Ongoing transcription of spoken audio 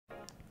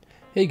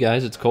Hey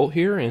guys, it's Colt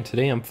here, and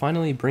today I'm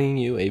finally bringing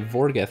you a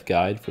Vorgeth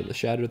guide for the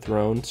Shadow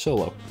Throne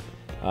solo.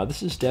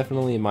 This is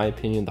definitely, in my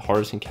opinion, the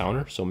hardest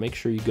encounter, so make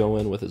sure you go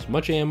in with as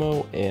much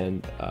ammo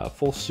and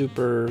full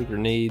super,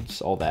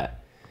 grenades, all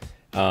that.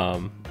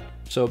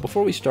 So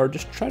before we start,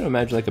 just try to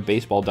imagine like a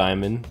baseball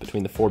diamond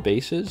between the four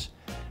bases.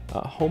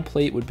 Home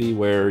plate would be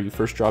where you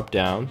first drop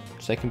down,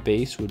 second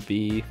base would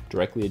be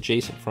directly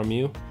adjacent from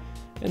you,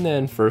 and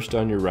then first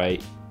on your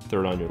right,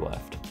 third on your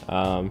left.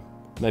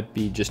 Might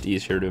be just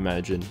easier to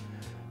imagine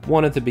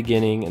one at the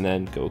beginning and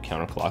then go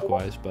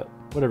counterclockwise, but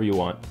whatever you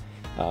want.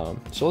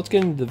 So let's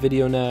get into the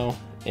video now,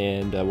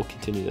 and we'll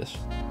continue this.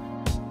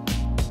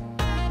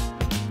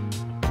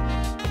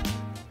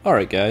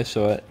 Alright guys,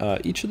 so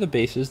at each of the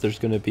bases there's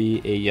going to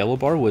be a yellow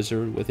bar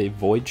wizard with a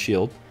void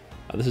shield.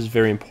 This is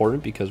very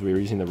important because we're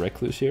using the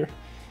recluse here.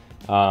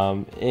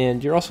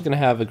 And you're also going to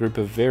have a group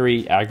of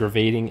very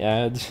aggravating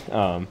ads.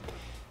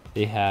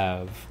 They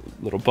have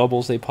little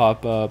bubbles they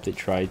pop up, they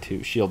try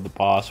to shield the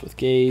boss with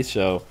gaze,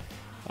 so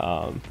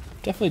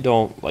definitely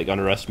don't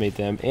underestimate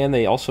them, and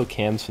they also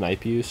can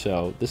snipe you,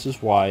 so this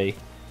is why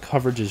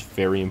coverage is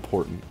very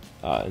important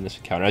in this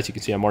encounter. As you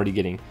can see, I'm already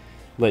getting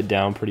let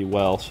down pretty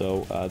well,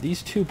 so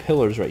these two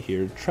pillars right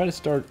here, try to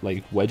start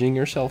wedging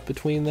yourself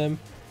between them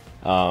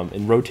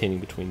and rotating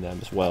between them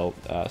as well,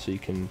 so you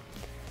can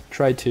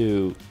try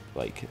to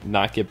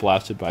not get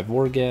blasted by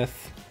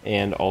Vorgeth,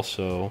 and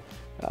also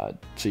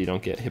so you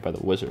don't get hit by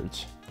the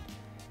wizards.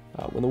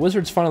 When the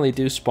wizards finally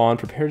do spawn,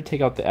 prepare to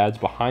take out the ads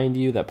behind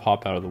you that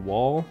pop out of the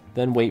wall,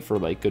 then wait for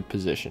good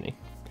positioning.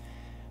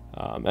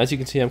 As you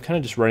can see, I'm kind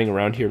of just running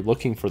around here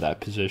looking for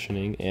that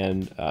positioning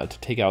and to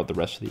take out the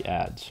rest of the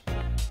ads.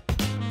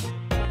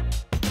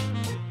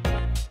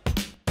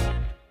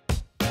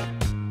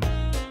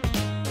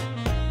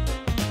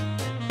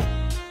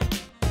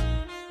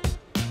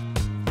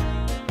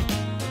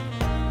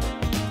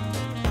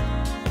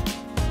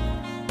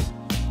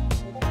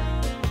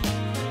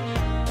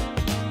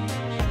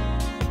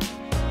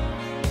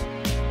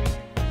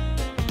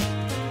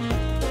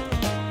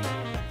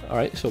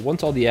 Alright, so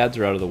once all the ads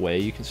are out of the way,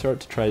 you can start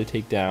to try to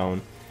take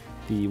down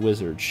the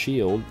wizard's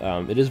shield.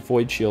 It is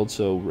void shield,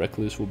 so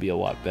recluse will be a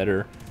lot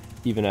better,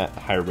 even at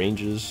higher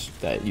ranges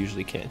that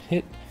usually can't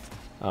hit.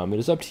 It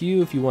is up to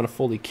you if you want to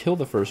fully kill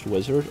the first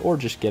wizard, or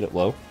just get it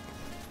low.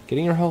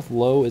 Getting your health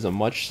low is a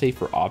much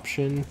safer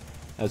option,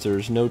 as there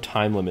is no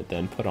time limit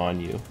then put on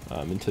you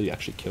until you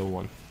actually kill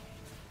one.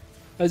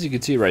 As you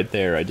can see right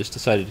there, I just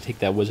decided to take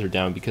that wizard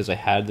down because I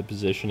had the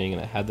positioning and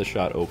I had the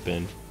shot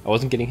open. I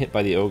wasn't getting hit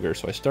by the ogre,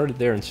 so I started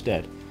there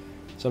instead.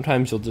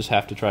 Sometimes you'll just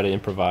have to try to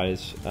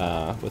improvise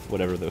with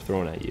whatever they're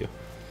throwing at you.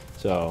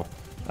 So,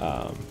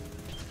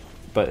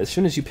 but as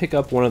soon as you pick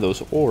up one of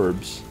those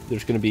orbs,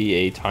 there's going to be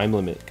a time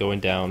limit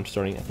going down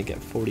starting I think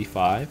at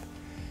 45.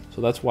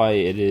 So that's why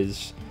it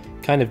is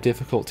kind of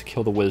difficult to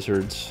kill the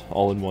wizards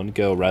all in one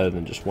go rather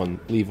than just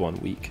leave one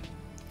weak.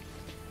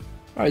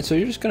 Alright, so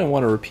you're just going to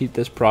want to repeat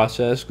this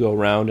process, go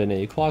around in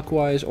a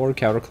clockwise or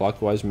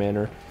counterclockwise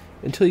manner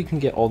until you can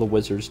get all the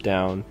wizards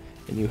down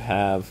and you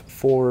have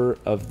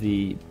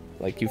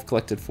you've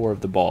collected 4 of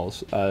the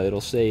balls.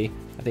 It'll say,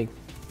 I think,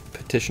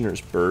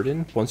 Petitioner's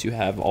Burden once you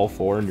have all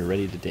 4 and you're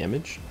ready to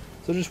damage.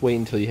 So just wait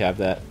until you have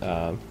that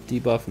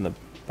debuff in the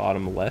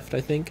bottom left,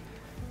 I think,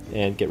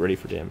 and get ready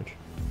for damage.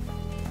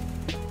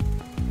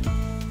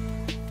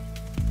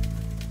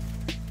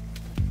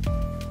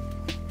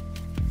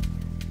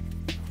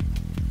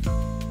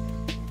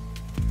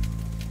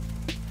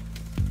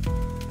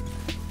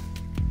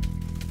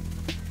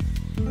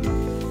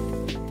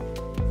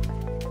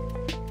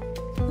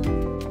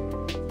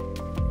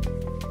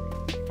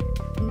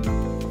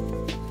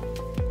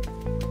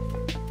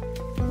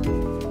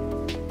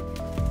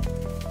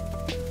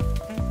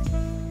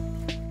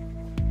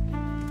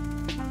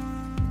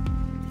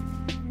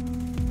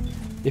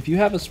 If you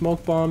have a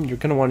smoke bomb, you're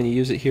going to want to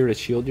use it here to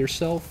shield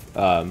yourself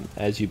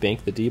as you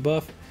bank the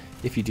debuff.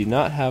 If you do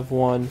not have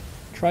one,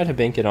 try to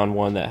bank it on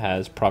one that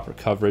has proper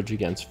coverage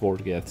against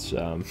Vorgeth's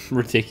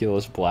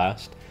ridiculous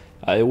blast.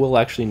 It will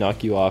actually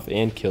knock you off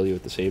and kill you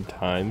at the same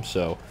time,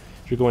 so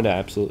you're going to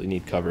absolutely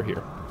need cover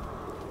here.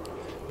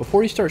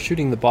 Before you start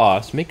shooting the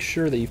boss, make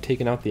sure that you've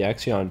taken out the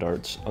Axion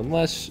darts,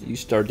 unless you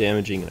start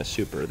damaging in a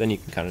super, then you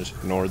can kind of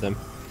just ignore them.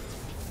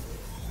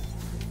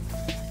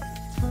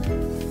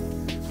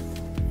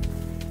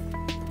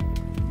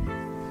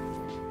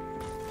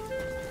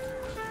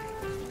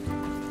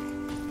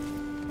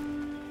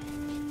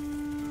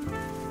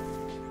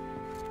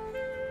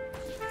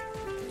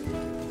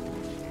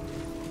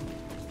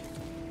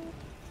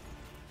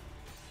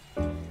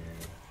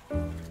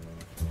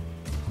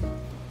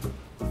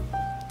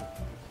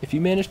 If you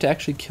manage to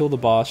actually kill the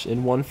boss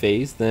in one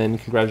phase, then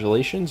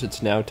congratulations,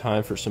 it's now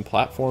time for some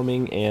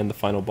platforming and the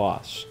final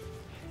boss.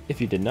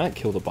 If you did not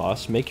kill the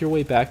boss, make your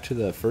way back to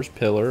the first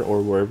pillar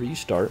or wherever you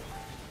start,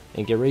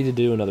 and get ready to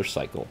do another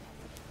cycle.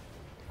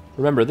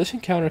 Remember, this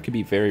encounter can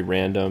be very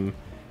random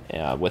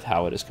with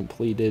how it is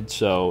completed,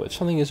 so if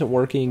something isn't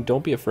working,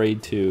 don't be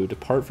afraid to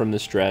depart from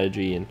this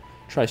strategy and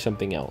try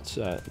something else.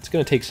 It's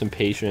going to take some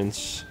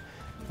patience,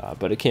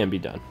 but it can be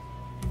done.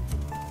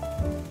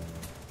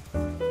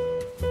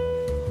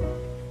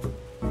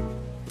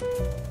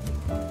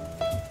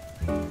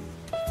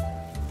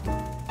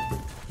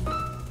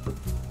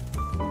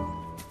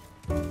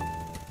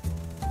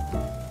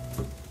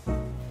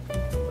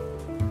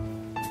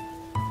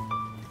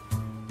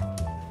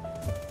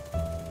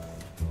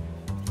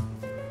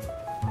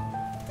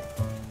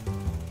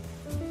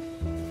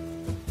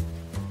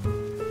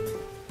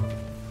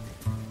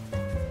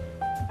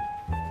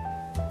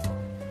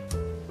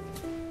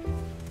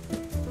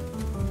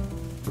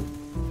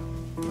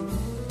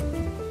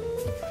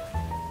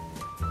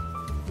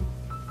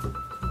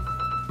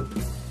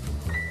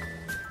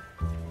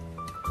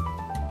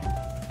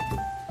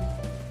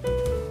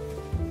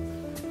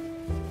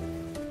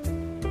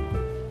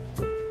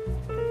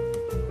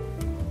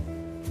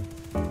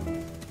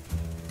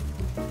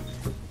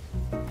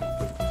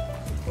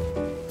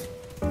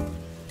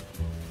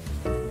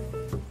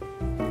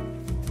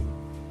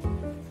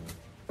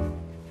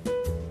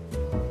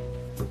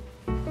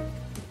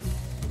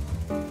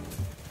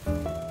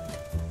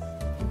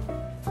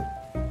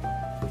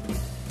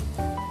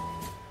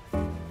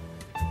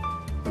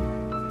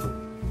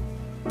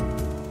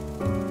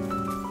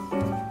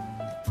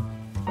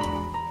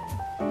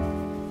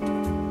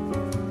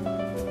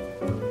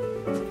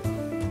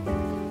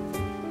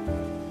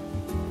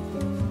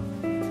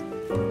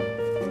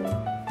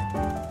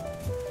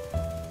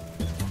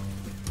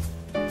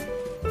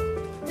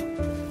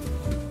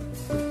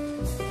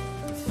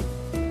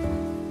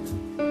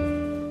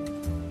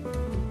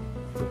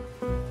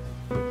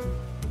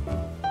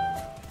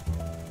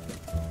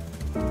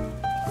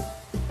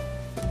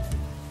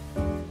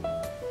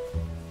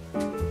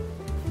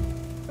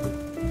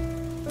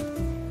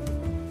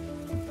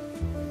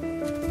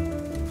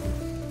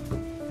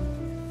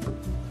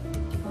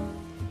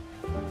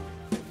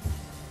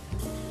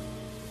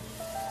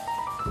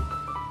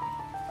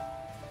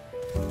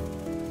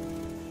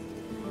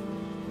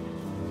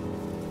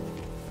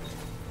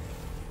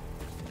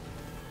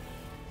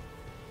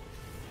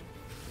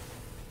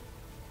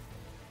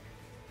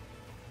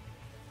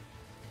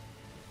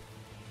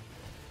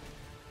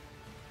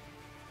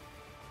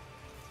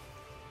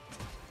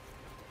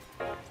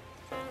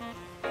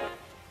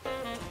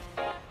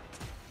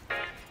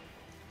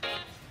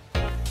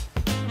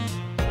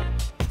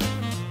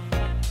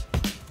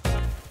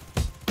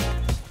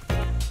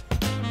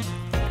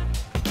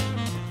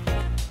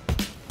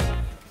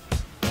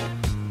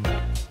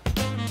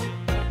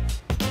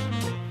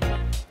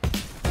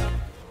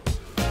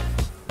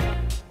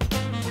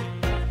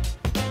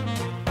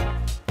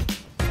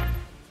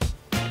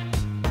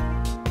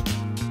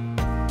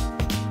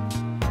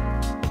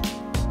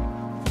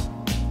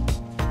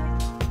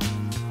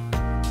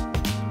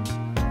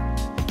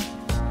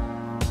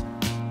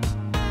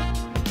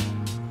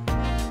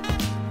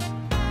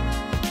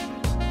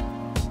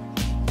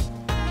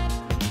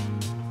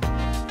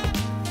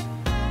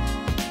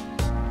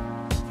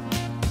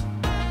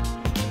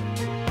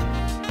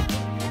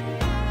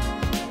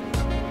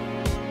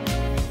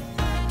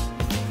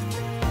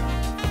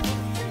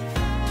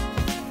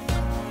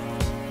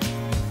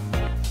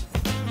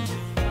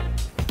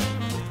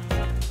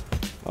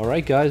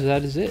 Alright guys,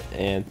 that is it,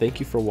 and thank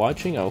you for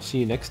watching. I'll see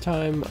you next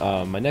time.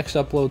 My next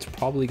upload's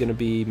probably going to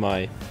be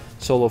my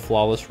solo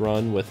flawless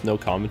run with no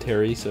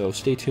commentary, so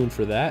stay tuned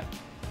for that,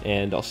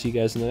 and I'll see you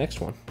guys in the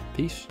next one.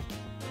 Peace.